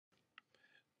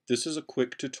This is a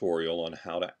quick tutorial on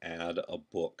how to add a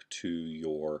book to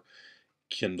your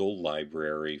Kindle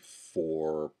library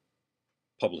for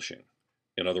publishing.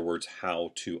 In other words,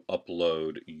 how to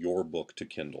upload your book to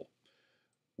Kindle.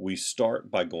 We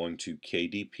start by going to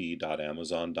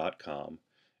kdp.amazon.com,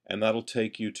 and that'll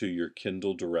take you to your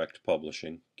Kindle Direct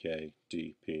Publishing,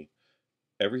 KDP.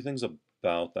 Everything's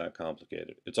about that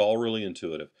complicated. It's all really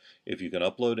intuitive. If you can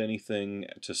upload anything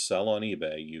to sell on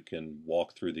eBay, you can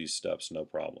walk through these steps no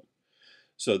problem.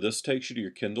 So this takes you to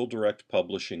your Kindle Direct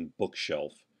Publishing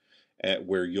bookshelf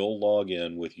where you'll log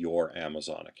in with your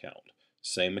Amazon account.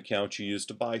 Same account you use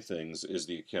to buy things is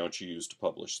the account you use to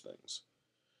publish things.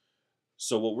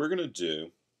 So what we're going to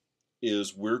do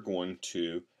is we're going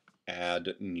to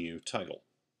add new title.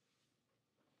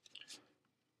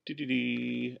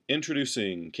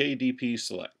 Introducing KDP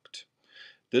Select.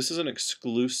 This is an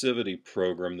exclusivity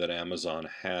program that Amazon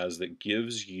has that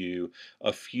gives you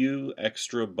a few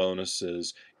extra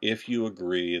bonuses if you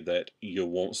agree that you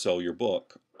won't sell your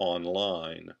book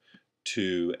online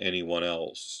to anyone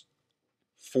else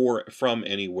from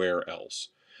anywhere else.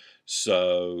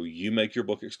 So you make your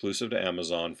book exclusive to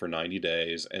Amazon for 90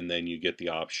 days, and then you get the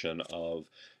option of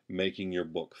making your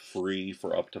book free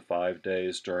for up to 5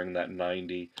 days during that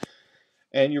 90.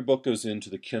 And your book goes into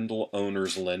the Kindle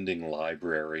Owner's Lending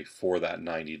Library for that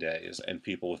 90 days, and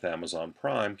people with Amazon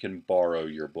Prime can borrow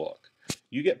your book.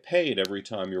 You get paid every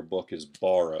time your book is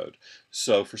borrowed.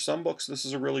 So for some books, this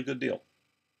is a really good deal.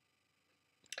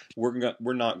 We're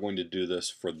not going to do this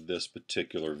for this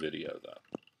particular video, though.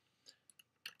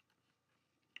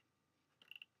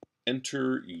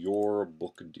 Enter your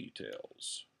book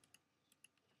details.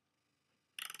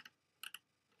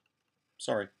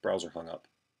 Sorry, browser hung up.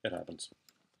 It happens.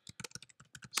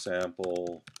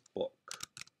 Sample book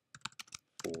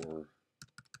for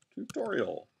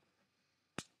tutorial.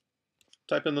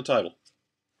 Type in the title.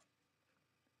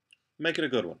 Make it a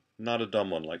good one, not a dumb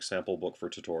one like sample book for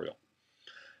tutorial.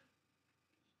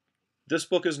 This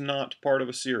book is not part of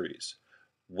a series.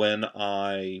 When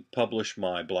I publish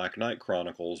my Black Knight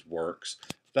Chronicles works,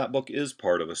 that book is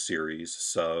part of a series,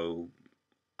 so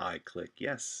I click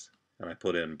yes, and I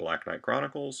put in Black Knight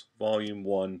Chronicles, volume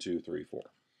 1, 2, 3, 4.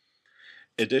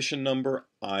 Edition number,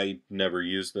 I never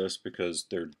use this because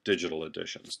they're digital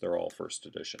editions. They're all first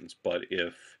editions. But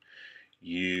if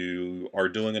you are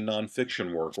doing a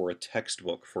nonfiction work or a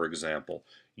textbook, for example,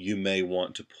 you may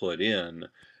want to put in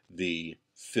the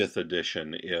 5th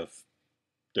edition if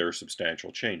there are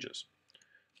substantial changes.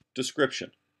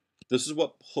 Description. This is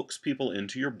what hooks people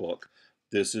into your book.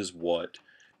 This is what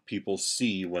people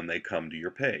see when they come to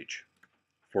your page.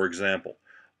 For example,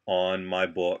 on my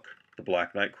book, The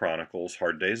Black Knight Chronicles,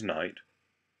 Hard Day's Night,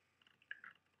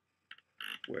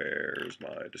 where's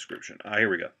my description? Here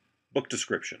we go. Book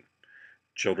description.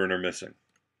 Children are missing.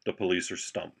 The police are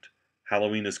stumped.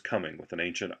 Halloween is coming with an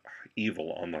ancient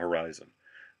evil on the horizon.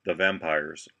 The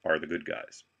vampires are the good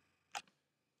guys.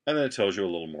 And then it tells you a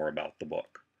little more about the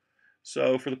book.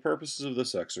 So for the purposes of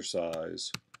this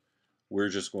exercise, we're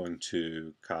just going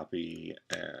to copy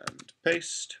and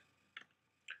paste.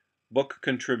 Book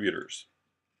contributors.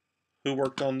 Who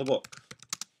worked on the book?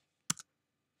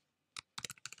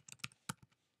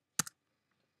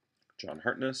 John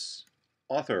Hartness,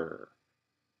 author.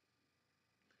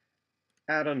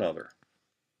 Add another.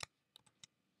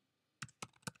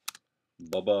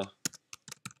 Bubba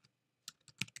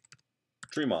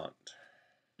Tremont,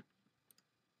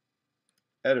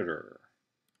 editor.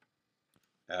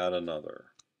 Add another.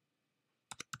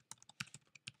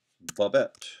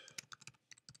 Babette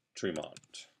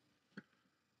Tremont,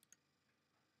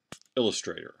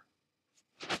 illustrator.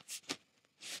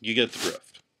 You get the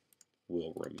drift.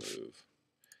 We'll remove.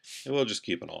 And we'll just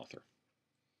keep an author.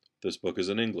 This book is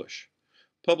in English.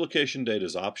 Publication date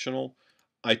is optional.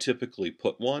 I typically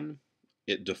put one.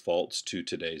 It defaults to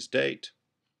today's date.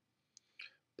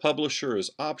 Publisher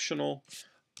is optional.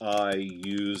 I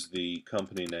use the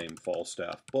company name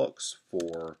Falstaff Books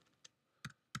for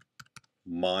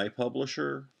my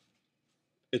publisher.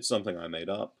 It's something I made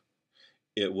up.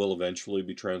 It will eventually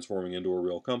be transforming into a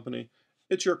real company.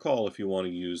 It's your call if you want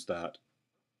to use that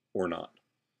or not.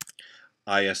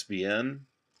 ISBN.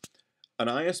 An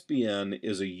ISBN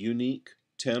is a unique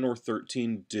 10 or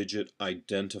 13 digit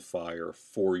identifier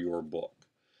for your book.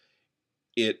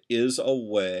 It is a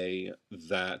way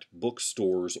that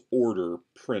bookstores order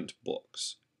print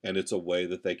books, and it's a way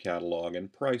that they catalog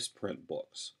and price print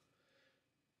books.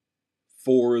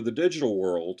 For the digital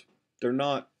world, they're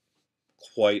not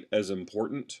quite as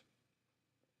important.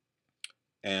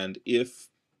 And if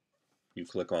you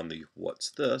click on the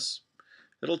 "What's this?",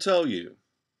 it'll tell you,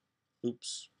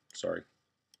 oops, sorry,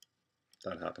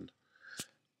 that happened.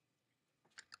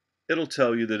 It'll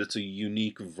tell you that it's a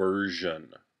unique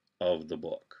version of the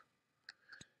book.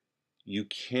 You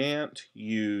can't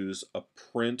use a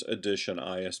print edition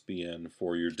ISBN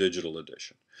for your digital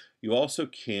edition. You also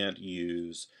can't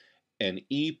use an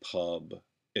EPUB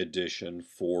edition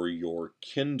for your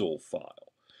Kindle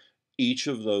file. Each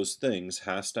of those things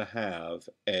has to have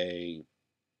a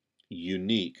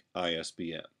unique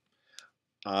ISBN.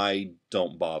 I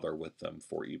don't bother with them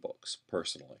for ebooks,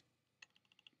 personally.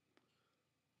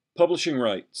 Publishing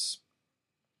rights.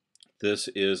 This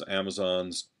is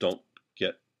Amazon's don't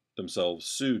get themselves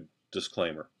sued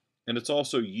disclaimer. And it's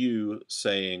also you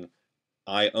saying,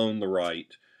 I own the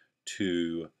right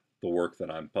to the work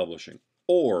that I'm publishing.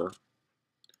 Or,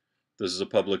 this is a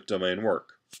public domain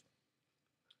work.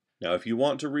 Now, if you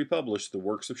want to republish the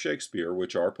works of Shakespeare,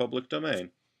 which are public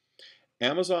domain,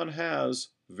 Amazon has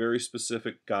very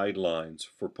specific guidelines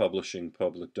for publishing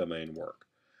public domain work.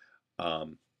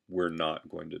 We're not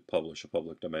going to publish a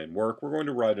public domain work. We're going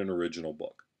to write an original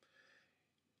book.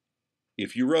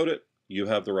 If you wrote it, you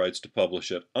have the rights to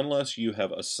publish it, unless you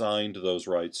have assigned those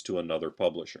rights to another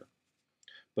publisher.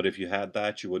 But if you had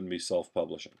that, you wouldn't be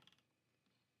self-publishing.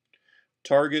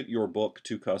 Target your book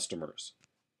to customers.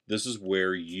 This is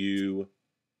where you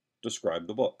describe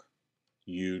the book.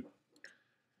 You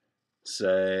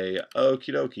say,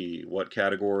 okie dokie, what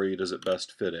category does it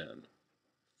best fit in?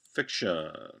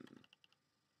 Fiction.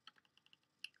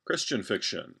 Christian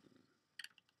fiction.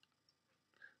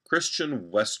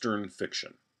 Christian Western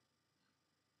fiction.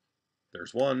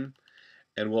 There's one.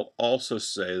 And we'll also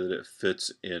say that it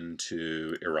fits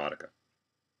into erotica.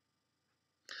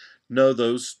 No,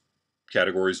 those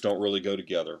categories don't really go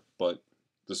together, but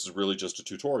this is really just a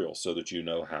tutorial so that you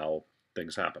know how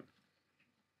things happen.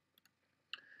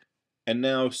 And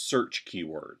now search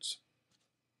keywords.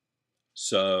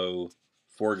 So,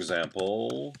 for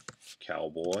example,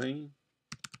 cowboy,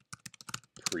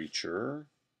 preacher,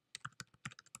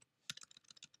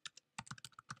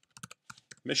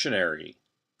 missionary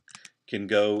can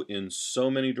go in so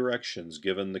many directions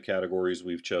given the categories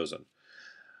we've chosen.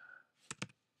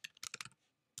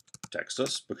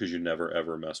 Texas, because you never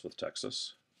ever mess with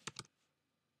Texas.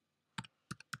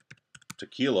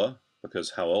 Tequila,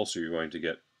 because how else are you going to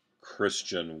get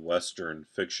Christian Western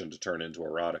fiction to turn into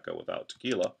erotica without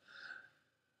tequila?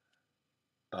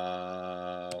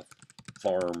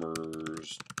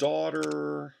 Farmer's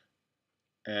daughter,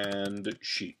 and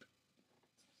sheep.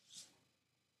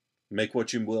 Make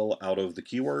what you will out of the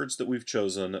keywords that we've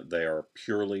chosen. They are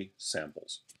purely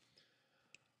samples.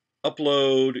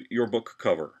 Upload your book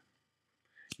cover.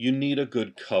 You need a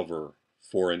good cover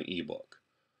for an ebook.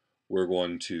 We're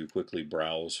going to quickly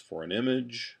browse for an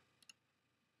image,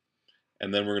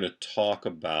 and then we're going to talk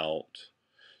about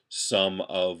some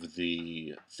of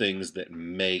the things that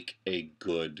make a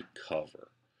good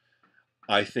cover.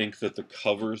 I think that the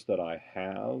covers that I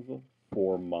have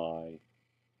for my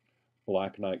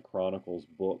Black Knight Chronicles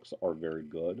books are very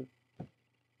good,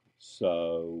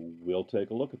 so we'll take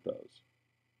a look at those.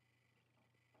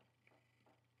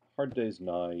 Hard Day's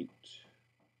Night.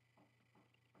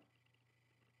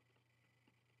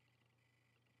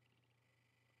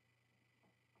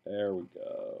 There we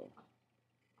go.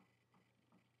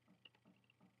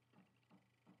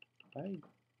 I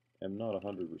am not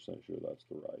 100% sure that's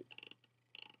the right.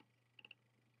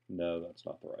 No, that's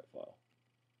not the right file.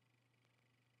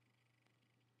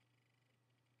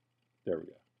 There we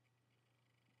go.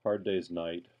 Hard Day's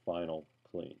Night, final,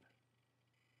 clean.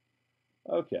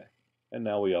 Okay, and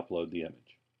now we upload the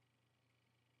image.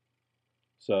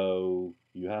 So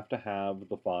you have to have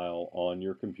the file on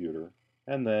your computer,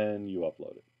 and then you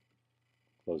upload it.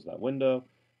 Close that window,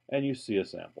 and you see a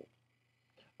sample.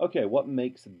 Okay, what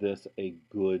makes this a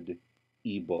good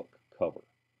ebook cover?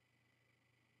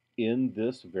 In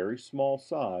this very small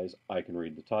size, I can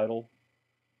read the title,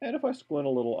 and if I squint a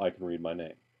little, I can read my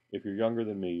name. If you're younger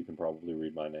than me, you can probably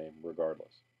read my name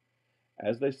regardless.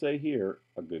 As they say here,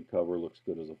 a good cover looks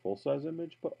good as a full-size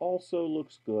image, but also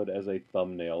looks good as a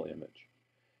thumbnail image.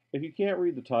 If you can't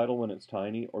read the title when it's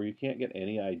tiny, or you can't get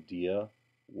any idea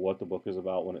what the book is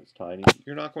about when it's tiny,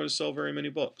 you're not going to sell very many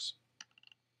books.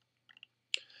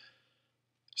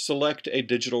 Select a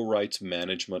digital rights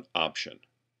management option.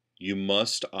 You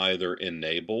must either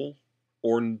enable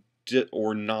or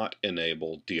not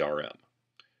enable DRM.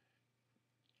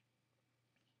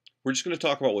 We're just going to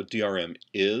talk about what DRM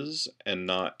is and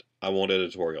not, I won't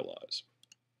editorialize.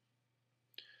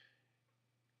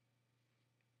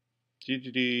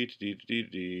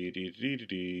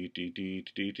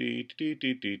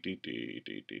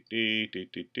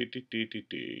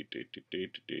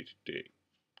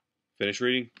 Finish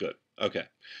reading? Good. Okay,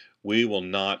 we will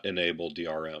not enable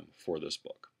DRM for this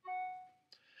book.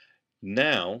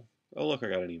 Now, oh look, I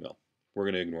got an email. We're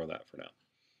going to ignore that for now.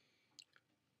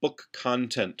 Book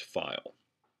content file.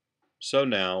 So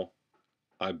now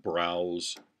I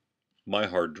browse my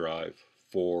hard drive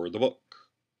for the book.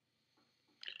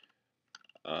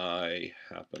 I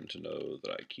happen to know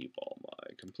that I keep all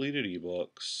my completed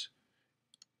ebooks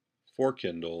for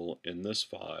Kindle in this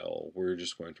file. We're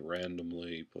just going to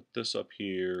randomly put this up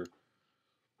here.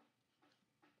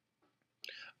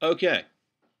 Okay,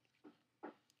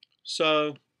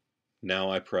 so now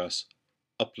I press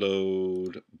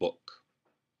Upload Book.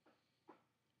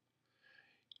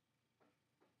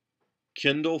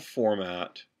 Kindle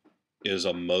format is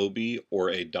a MOBI or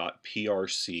a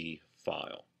 .prc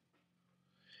file.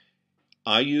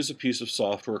 I use a piece of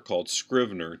software called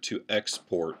Scrivener to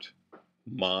export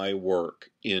my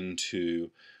work into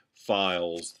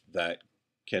files that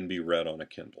can be read on a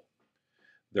Kindle.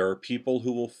 There are people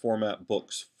who will format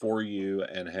books for you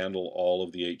and handle all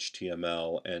of the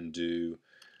HTML and do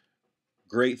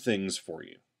great things for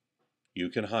you. You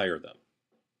can hire them.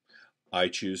 I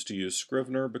choose to use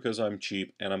Scrivener because I'm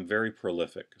cheap and I'm very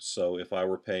prolific. So if I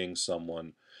were paying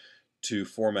someone to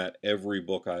format every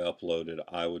book I uploaded,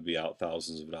 I would be out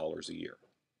thousands of dollars a year.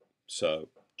 So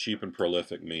cheap and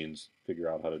prolific means figure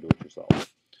out how to do it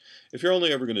yourself. If you're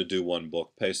only ever going to do one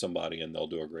book, pay somebody and they'll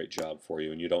do a great job for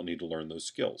you, and you don't need to learn those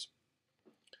skills.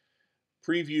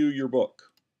 Preview your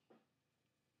book.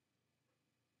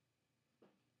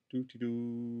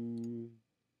 Doo-dee-doo.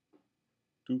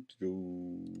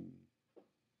 Doo-dee-doo.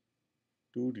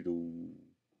 Doo-dee-doo.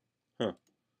 Huh.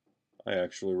 I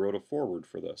actually wrote a foreword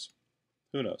for this.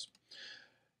 Who knows?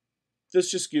 This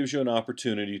just gives you an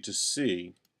opportunity to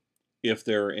see if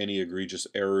there are any egregious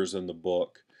errors in the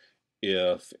book,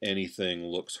 if anything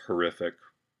looks horrific,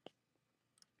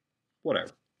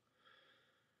 whatever.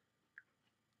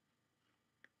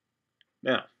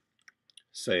 Now,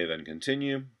 save and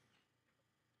continue.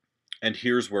 And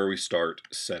here's where we start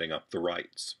setting up the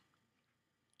rights.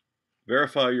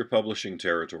 Verify your publishing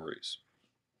territories.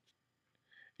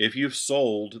 If you've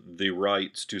sold the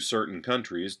rights to certain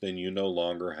countries, then you no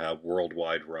longer have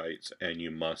worldwide rights, and you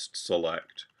must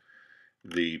select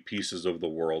the pieces of the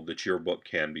world that your book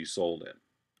can be sold in.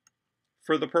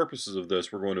 For the purposes of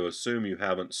this, we're going to assume you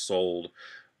haven't sold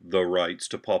the rights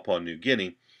to Papua New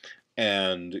Guinea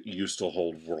and you still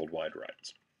hold worldwide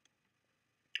rights.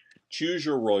 Choose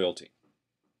your royalty.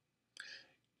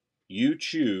 You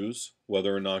choose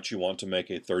whether or not you want to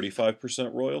make a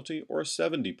 35% royalty or a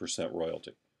 70%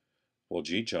 royalty. Well,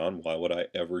 gee, John, why would I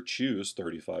ever choose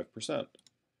 35%?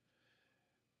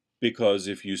 Because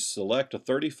if you select a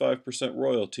 35%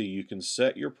 royalty, you can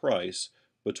set your price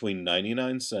between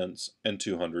 99 cents and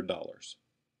 $200.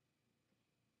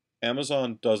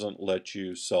 Amazon doesn't let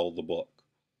you sell the book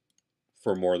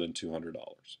for more than $200.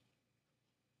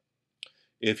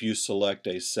 If you select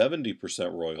a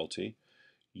 70% royalty,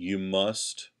 you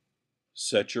must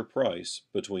set your price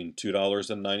between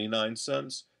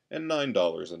 $2.99 and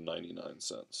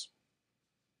 $9.99.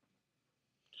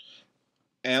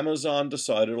 Amazon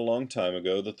decided a long time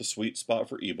ago that the sweet spot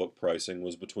for ebook pricing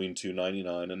was between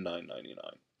 $2.99 and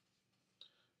 $9.99.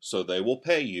 So they will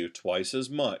pay you twice as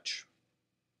much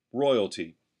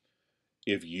royalty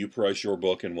if you price your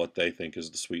book in what they think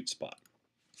is the sweet spot.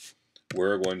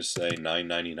 We're going to say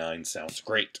 $9.99 sounds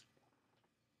great.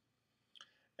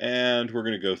 And we're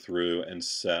going to go through and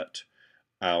set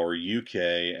our UK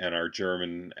and our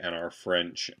German and our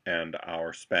French and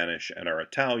our Spanish and our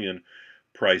Italian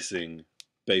pricing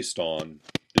based on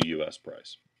the US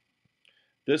price.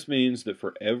 This means that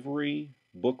for every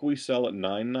book we sell at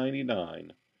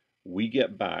 $9.99, we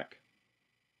get back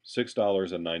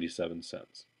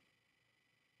 $6.97.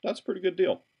 That's a pretty good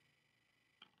deal.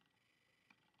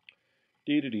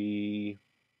 Dee-dee-dee.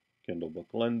 Kindle Book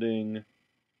Lending.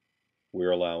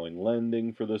 We're allowing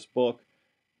lending for this book.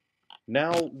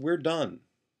 Now we're done.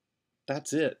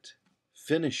 That's it.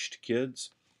 Finished, kids.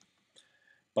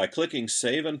 By clicking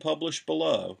Save and Publish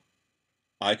below,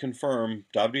 I confirm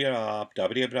I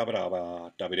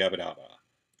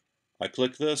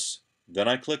click this, then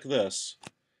I click this,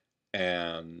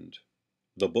 and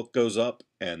the book goes up,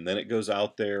 and then it goes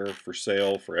out there for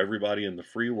sale for everybody in the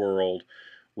free world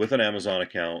with an Amazon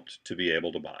account to be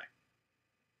able to buy.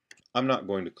 I'm not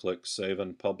going to click Save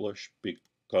and Publish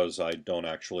because I don't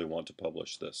actually want to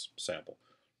publish this sample.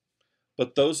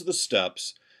 But those are the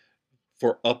steps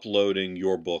for uploading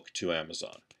your book to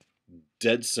Amazon.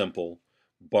 Dead simple.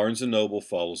 Barnes & Noble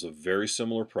follows a very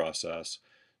similar process,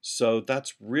 so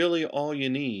that's really all you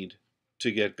need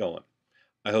to get going.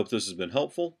 I hope this has been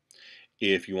helpful.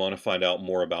 If you want to find out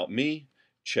more about me,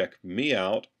 check me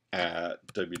out at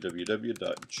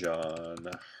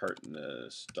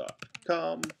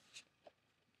www.johnhartness.com.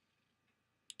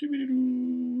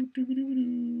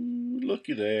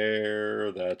 Looky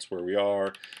there, that's where we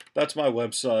are. That's my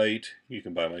website. You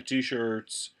can buy my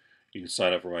t-shirts, you can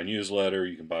sign up for my newsletter,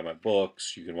 you can buy my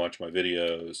books, you can watch my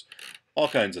videos, all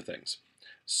kinds of things.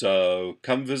 So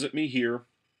come visit me here,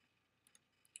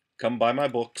 come buy my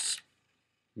books,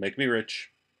 make me rich.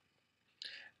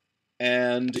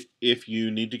 And if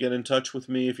you need to get in touch with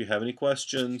me, if you have any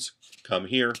questions, come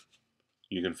here.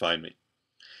 You can find me.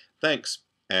 Thanks,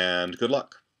 and good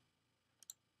luck.